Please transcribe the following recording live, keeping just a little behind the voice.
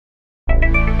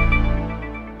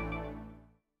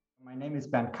My name is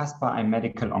Bernd Kasper. I'm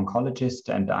medical oncologist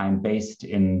and I'm based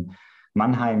in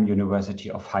Mannheim, University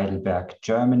of Heidelberg,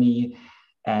 Germany.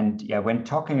 And yeah, when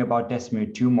talking about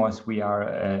desmoid tumors, we are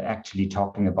actually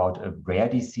talking about a rare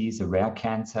disease, a rare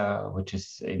cancer, which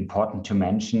is important to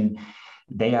mention.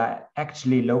 They are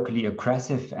actually locally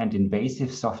aggressive and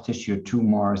invasive soft tissue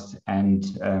tumors and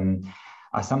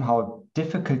are somehow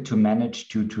difficult to manage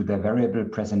due to their variable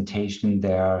presentation,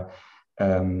 their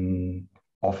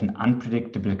often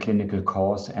unpredictable clinical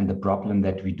course, and the problem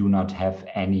that we do not have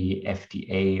any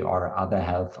FDA or other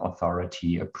health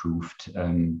authority approved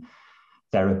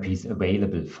therapies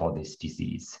available for this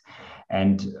disease.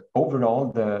 And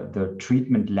overall, the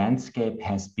treatment landscape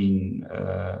has been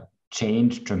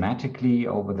changed dramatically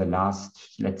over the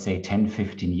last, let's say, 10,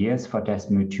 15 years for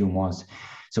desmoid tumors.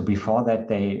 So before that,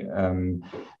 they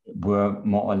were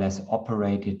more or less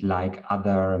operated like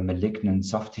other malignant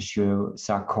soft tissue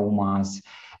sarcomas,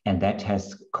 and that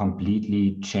has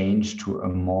completely changed to a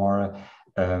more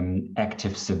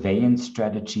active surveillance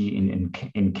strategy.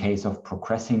 In case of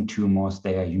progressing tumors,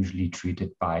 they are usually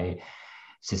treated by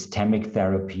systemic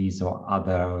therapies or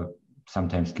other,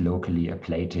 sometimes locally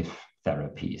ablative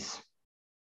therapies.